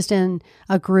practiced in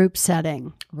a group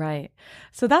setting. Right.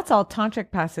 So that's all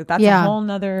tantric practice. That's Yeah. a whole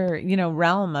nother,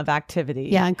 realm of activity.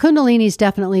 Yeah. And Kundalini is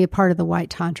definitely a part of the white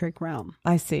tantric realm.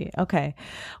 I see. Okay.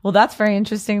 Well, that's very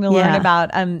interesting to learn Yeah.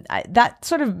 about. That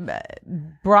sort of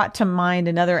brought to mind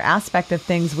another aspect of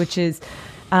things, which is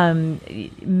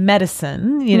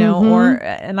medicine,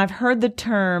 and I've heard the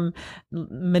term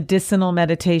medicinal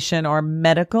meditation or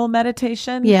medical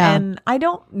meditation. Yeah. And I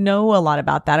don't know a lot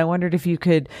about that. I wondered if you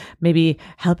could maybe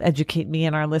help educate me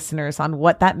and our listeners on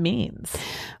what that means.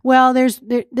 Well,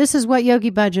 this is what Yogi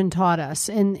Bhajan taught us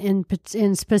in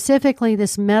specifically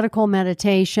this medical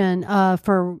meditation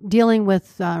for dealing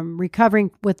with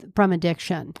recovering from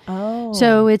addiction. Oh.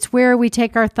 So it's where we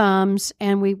take our thumbs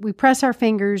and we press our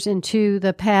fingers into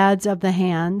the pads of the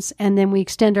hands, and then we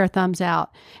extend our thumbs out.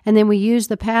 And then we use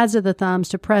the pads of the thumbs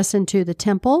to press into the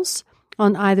temples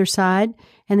on either side,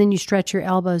 and then you stretch your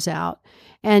elbows out.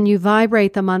 And you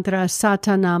vibrate the mantra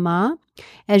Satanama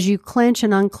as you clench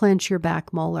and unclench your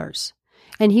back molars.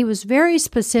 And he was very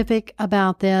specific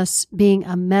about this being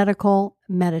a medical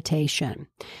meditation.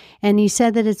 And he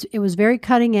said that it was very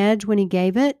cutting edge when he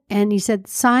gave it. And he said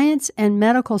science and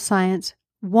medical science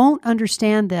won't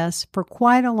understand this for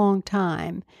quite a long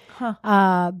time.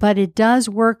 But it does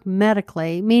work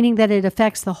medically, meaning that it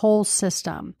affects the whole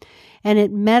system. And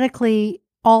it medically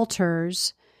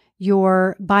alters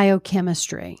your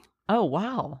biochemistry. Oh,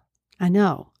 wow. I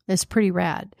know. It's pretty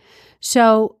rad.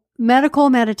 So medical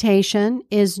meditation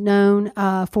is known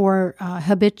for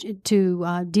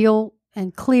deal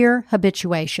and clear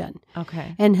habituation.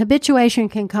 Okay. And habituation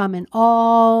can come in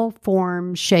all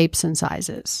forms, shapes, and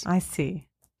sizes. I see.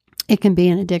 It can be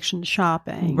an addiction to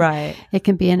shopping. Right. It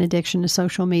can be an addiction to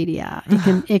social media.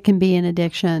 It can be an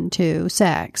addiction to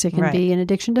sex. It can Right. be an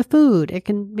addiction to food. It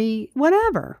can be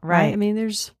whatever. Right. I mean,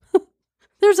 there's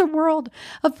a world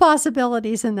of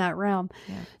possibilities in that realm.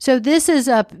 Yeah. So this is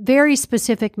a very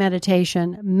specific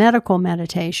meditation, medical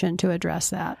meditation, to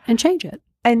address that and change it.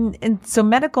 And so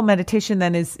medical meditation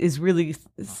then is really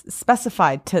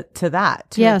specified to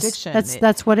that, to Yes, addiction.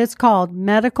 that's what it's called,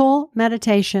 medical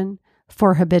meditation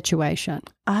for habituation.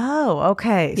 Oh,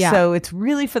 okay. Yeah. So it's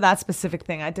really for that specific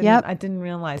thing. I didn't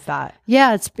realize that.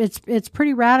 Yeah, it's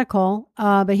pretty radical,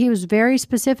 but he was very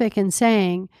specific in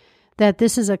saying that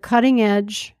this is a cutting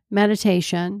edge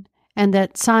meditation and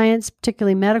that science,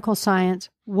 particularly medical science,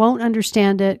 won't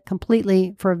understand it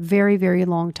completely for a very, very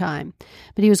long time.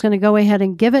 But he was going to go ahead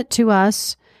and give it to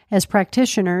us as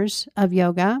practitioners of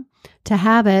yoga to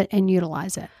have it and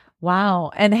utilize it.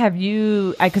 Wow. And have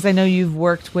you, because I know you've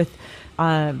worked with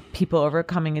people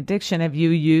overcoming addiction, have you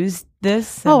used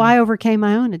this? I overcame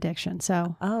my own addiction.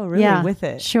 So, Oh, really? yeah, With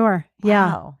it? Sure. Yeah.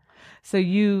 Wow. So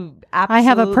you I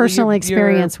have a personal you're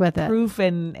experience with it. Proof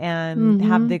and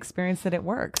have the experience that it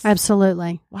works.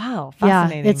 Absolutely. Wow.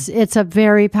 Fascinating. Yeah, it's a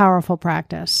very powerful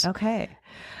practice. Okay.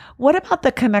 What about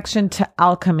the connection to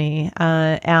alchemy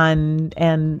and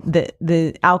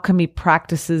the alchemy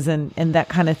practices and that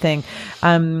kind of thing?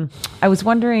 I was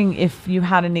wondering if you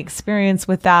had any experience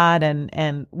with that,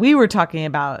 and we were talking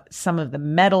about some of the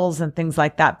metals and things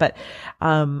like that. But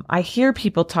I hear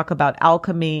people talk about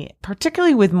alchemy,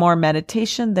 particularly with more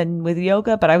meditation than with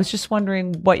yoga. But I was just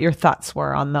wondering what your thoughts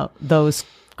were on those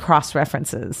cross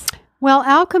references. Well,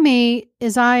 alchemy,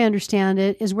 as I understand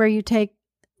it, is where you take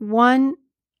one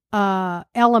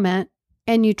element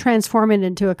and you transform it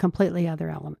into a completely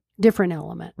different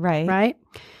element. Right. Right.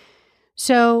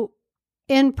 So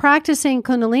in practicing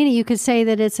Kundalini, you could say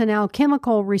that it's an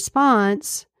alchemical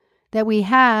response that we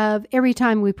have every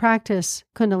time we practice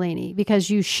Kundalini, because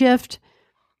you shift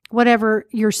whatever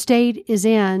your state is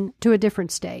in to a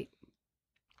different state.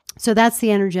 So that's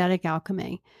the energetic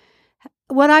alchemy.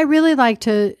 What I really like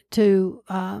to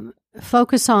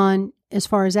focus on as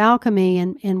far as alchemy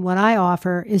and what I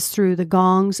offer is through the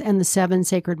gongs and the 7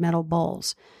 sacred metal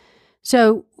bowls.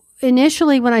 So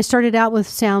initially, when I started out with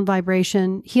sound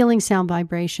vibration, healing sound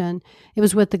vibration, it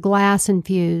was with the glass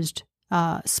infused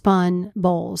spun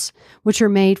bowls, which are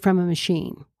made from a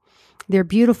machine. They're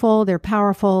beautiful, they're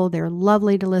powerful, they're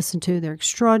lovely to listen to, they're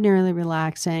extraordinarily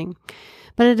relaxing.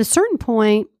 But at a certain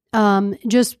point,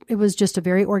 it was just a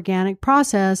very organic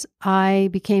process. I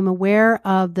became aware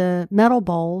of the metal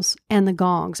bowls and the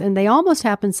gongs, and they almost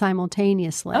happened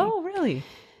simultaneously. Oh, really?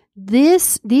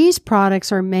 These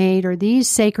products are made, or these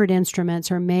sacred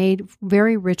instruments are made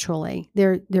very ritually.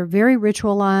 They're very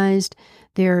ritualized.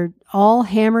 They're all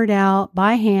hammered out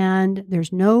by hand.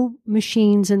 There's no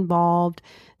machines involved.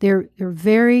 They're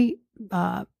very,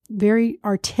 very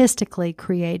artistically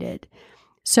created.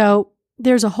 So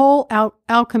there's a whole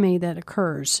alchemy that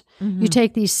occurs. Mm-hmm. You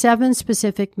take these 7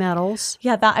 specific metals.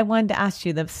 Yeah, that I wanted to ask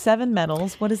you, the 7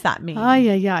 metals, what does that mean?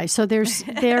 Yeah. So there's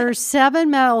 7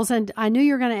 metals, and I knew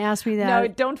you were going to ask me that. No,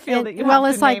 don't feel that you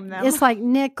have to name them. It's like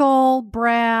nickel,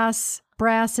 brass.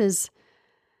 Brass is,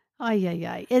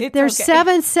 there's okay.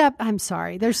 7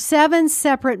 There's 7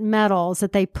 separate metals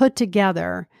that they put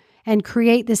together and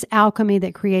create this alchemy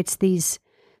that creates these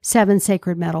 7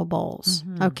 sacred metal bowls,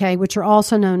 okay, which are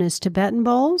also known as Tibetan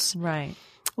bowls, right,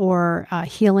 or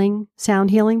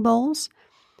sound healing bowls.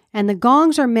 And the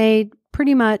gongs are made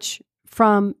pretty much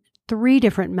from 3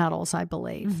 different metals, I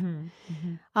believe.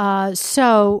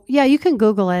 So, yeah, you can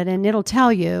Google it, and it'll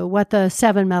tell you what the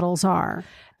 7 metals are.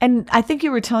 And I think you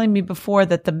were telling me before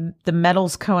that the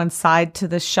metals coincide to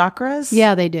the chakras?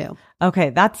 Yeah, they do.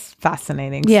 Okay, that's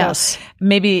fascinating. Yes. So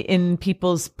maybe in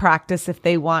people's practice, if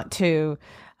they want a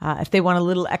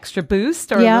little extra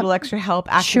boost or a little extra help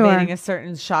activating a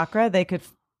certain chakra, they could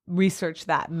research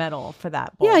that metal for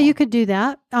that bowl. Yeah, you could do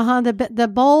that. The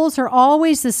bowls are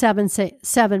always the 7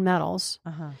 metals,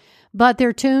 but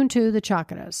they're tuned to the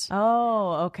chakras.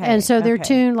 Oh, okay. And so they're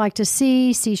tuned like to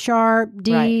C, C sharp,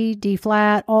 D, right. D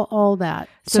flat, all that.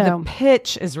 So the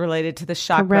pitch is related to the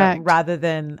chakra rather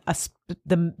than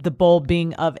the bowl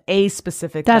being of a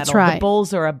specific That's metal. right. The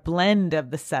bowls are a blend of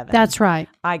the 7. That's right.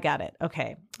 I got it.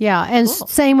 Okay. Yeah, and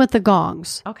same with the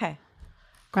gongs. Okay.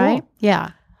 Cool. Right?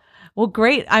 Yeah. Well,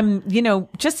 great. I'm,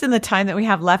 just in the time that we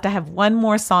have left, I have one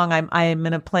more song I'm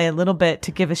going to play a little bit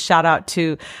to give a shout out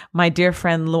to my dear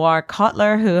friend Loire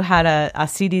Kotler, who had a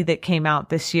CD that came out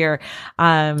this year.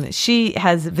 She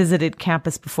has visited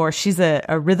campus before. She's a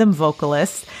rhythm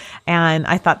vocalist, and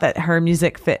I thought that her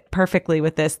music fit perfectly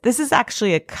with this. This is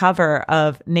actually a cover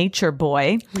of Nature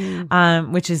Boy,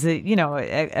 which is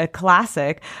a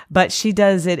classic, but she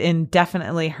does it in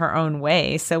definitely her own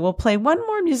way. So we'll play one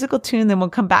more musical tune, then we'll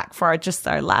come back for our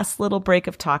last little break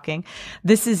of talking.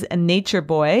 This is a Nature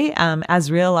Boy,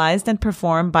 as realized and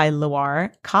performed by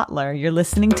Loire Kotler. You're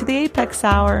listening to the Apex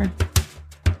Hour.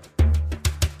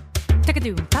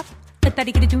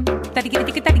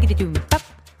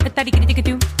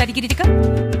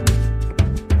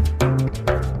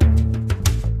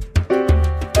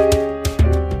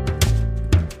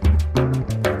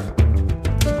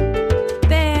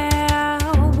 There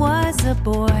was a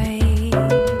boy,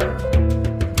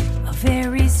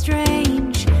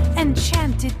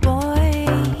 enchanted boy.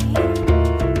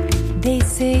 They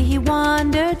say he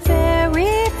wandered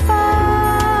very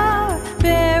far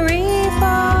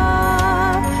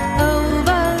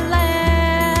over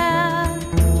land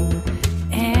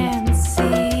and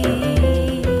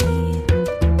sea,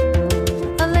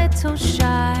 a little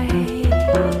shy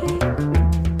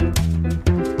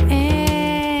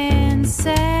and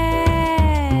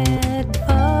sad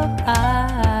of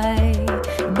eye,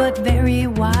 but very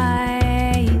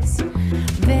wise.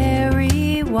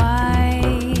 Very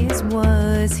wise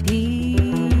was he.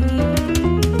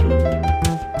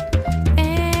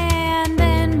 And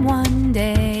then one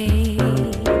day,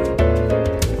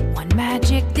 one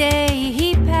magic day,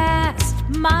 he passed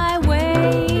my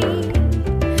way.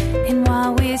 And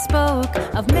while we spoke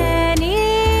of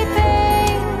many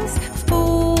things,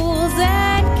 fools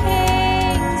and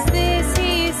kings, this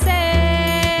he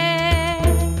said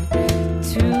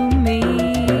to me.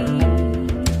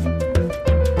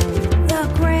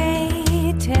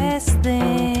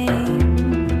 Thing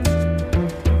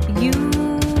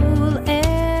you'll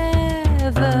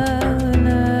ever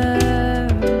learn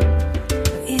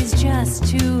is just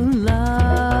to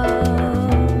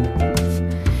love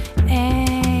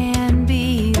and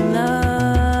be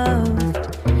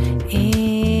loved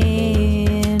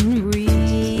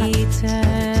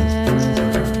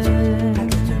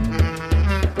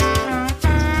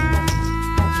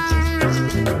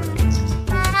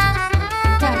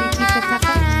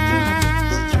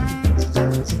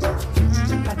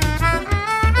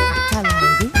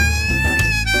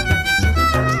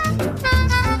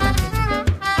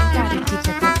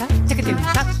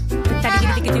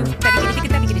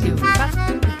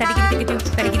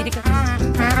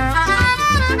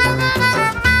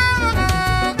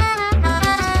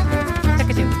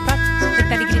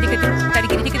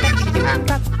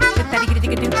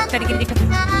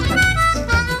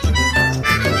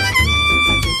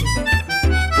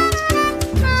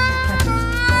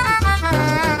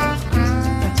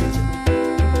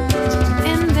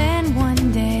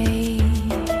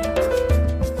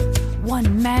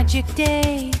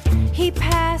day he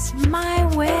passed my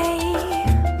way,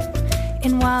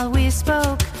 and while we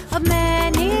spoke of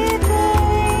many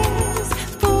things,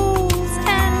 fools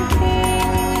and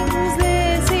kings,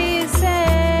 this he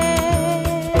said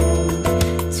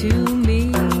to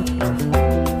me: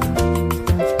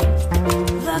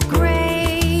 the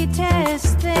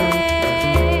greatest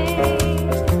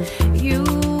thing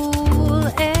you'll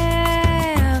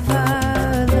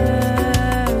ever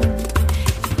learn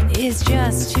is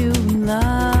just to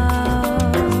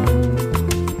love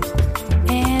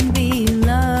and be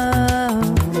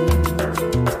loved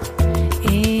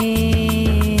in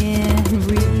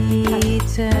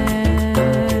return.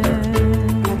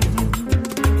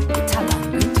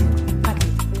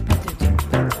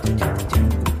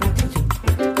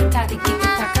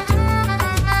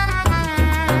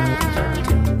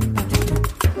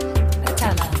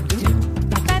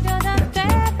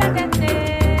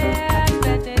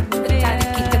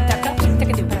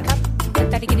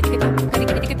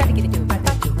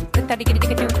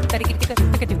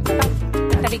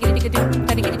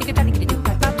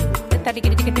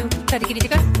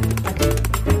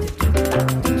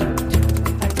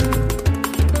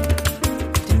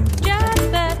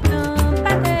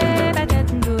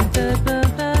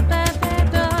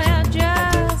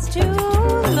 Just to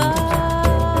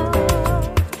love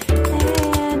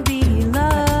and be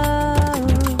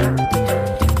loved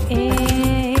in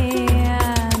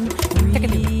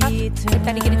return.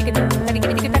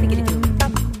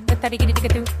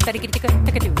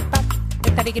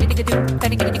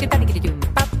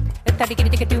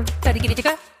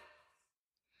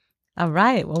 All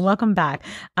right. Well, welcome back.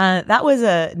 That was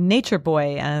a Nature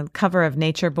Boy, a cover of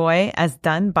Nature Boy as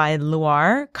done by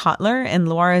Loire Cotler. And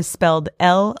Loire is spelled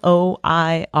Loire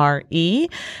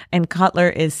and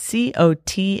Cotler is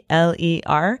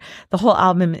Cotler. The whole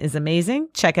album is amazing.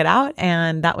 Check it out.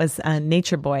 And that was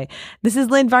Nature Boy. This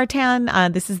is Lynn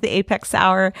Vartan. This is the Apex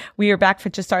Hour. We are back for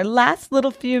just our last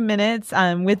little few minutes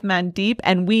with Mandeep.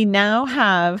 And we now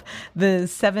have the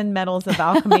 7 metals of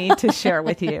alchemy to share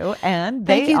with you. And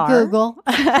they are... Google.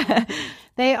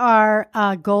 They are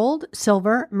gold,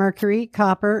 silver, mercury,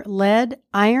 copper, lead,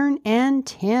 iron, and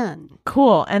tin.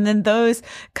 Cool. And then those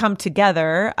come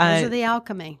together. Those are the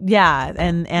alchemy. Yeah.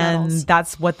 And metals.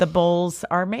 that's what the bowls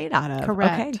are made out of.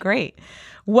 Correct. Okay, great.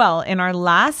 Well, in our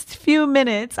last few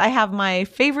minutes, I have my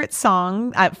favorite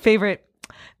favorite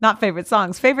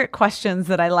questions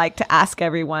that I like to ask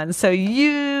everyone. So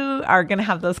you are going to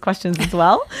have those questions as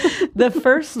well. The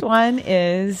first one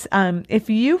is, if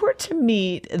you were to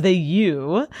meet the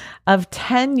you of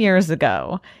 10 years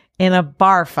ago in a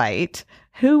bar fight,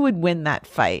 who would win that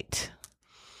fight?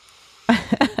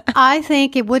 I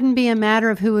think it wouldn't be a matter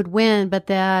of who would win, but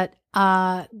that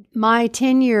my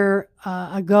 10-year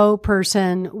ago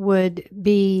person would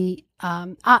be...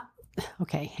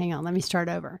 okay, hang on. Let me start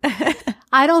over.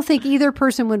 I don't think either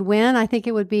person would win. I think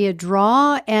it would be a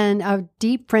draw, and a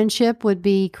deep friendship would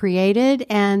be created,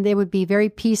 and it would be very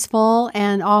peaceful,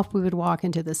 and off we would walk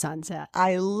into the sunset.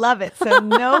 I love it. So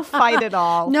no fight at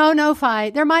all. No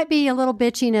fight. There might be a little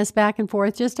bitchiness back and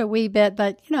forth, just a wee bit,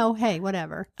 but hey,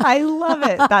 whatever. I love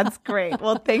it. That's great.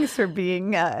 Well, thanks for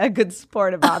being a good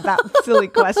sport about that silly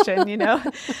question,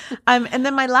 And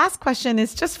then my last question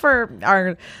is just for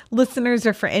our listeners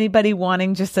or for anybody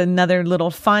wanting just another little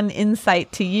fun insight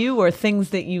to you or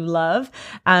things that you love,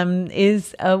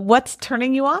 is what's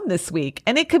turning you on this week.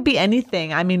 And it could be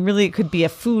anything. I mean, really, it could be a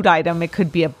food item. It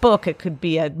could be a book. It could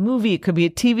be a movie. It could be a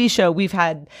TV show. We've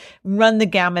had run the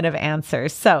gamut of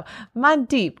answers. So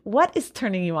Mandeep, what is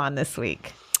turning you on this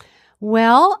week?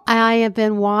 Well, I have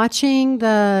been watching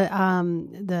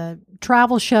the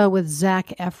travel show with Zac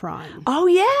Efron. Oh,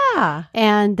 yeah.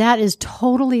 And that is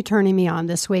totally turning me on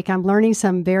this week. I'm learning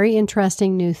some very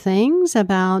interesting new things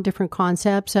about different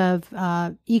concepts of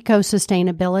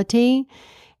eco-sustainability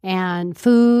and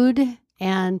food.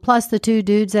 And plus, the 2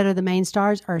 dudes that are the main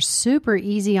stars are super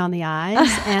easy on the eyes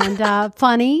and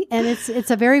funny. And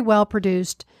it's a very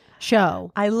well-produced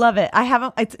show. I love it.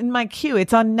 It's in my queue.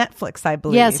 It's on Netflix, I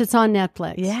believe. Yes, it's on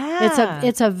Netflix. Yeah.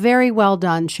 It's a very well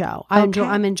done show.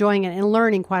 I'm enjoying it and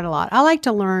learning quite a lot. I like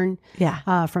to learn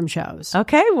from shows.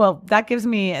 Okay. Well,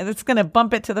 it's going to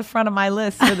bump it to the front of my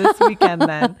list for this weekend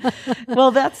then. Well,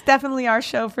 that's definitely our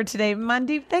show for today.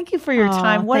 Mandeep, thank you for your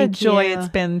time. What a joy it's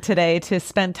been today to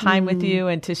spend time with you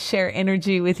and to share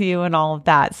energy with you and all of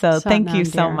that. So thank you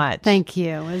so much. Thank you.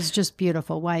 It was just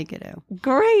beautiful. Waiguru.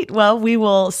 Great. Well, we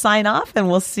will sign off and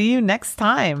we'll see you next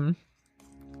time.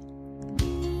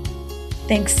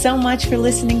 Thanks so much for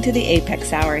listening to the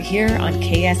Apex Hour here on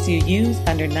KSUU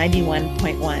Thunder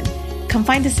 91.1. Come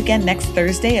find us again next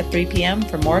Thursday at 3 p.m.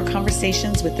 for more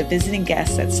conversations with the visiting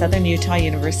guests at Southern Utah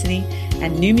University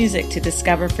and new music to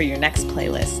discover for your next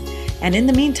playlist. And in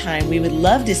the meantime, we would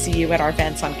love to see you at our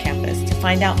events on campus. To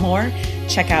find out more,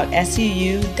 check out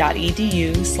suu.edu/apex.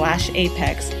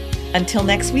 Until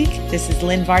next week, this is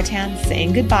Lynn Vartan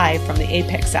saying goodbye from the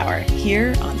Apex Hour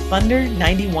here on Thunder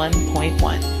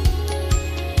 91.1.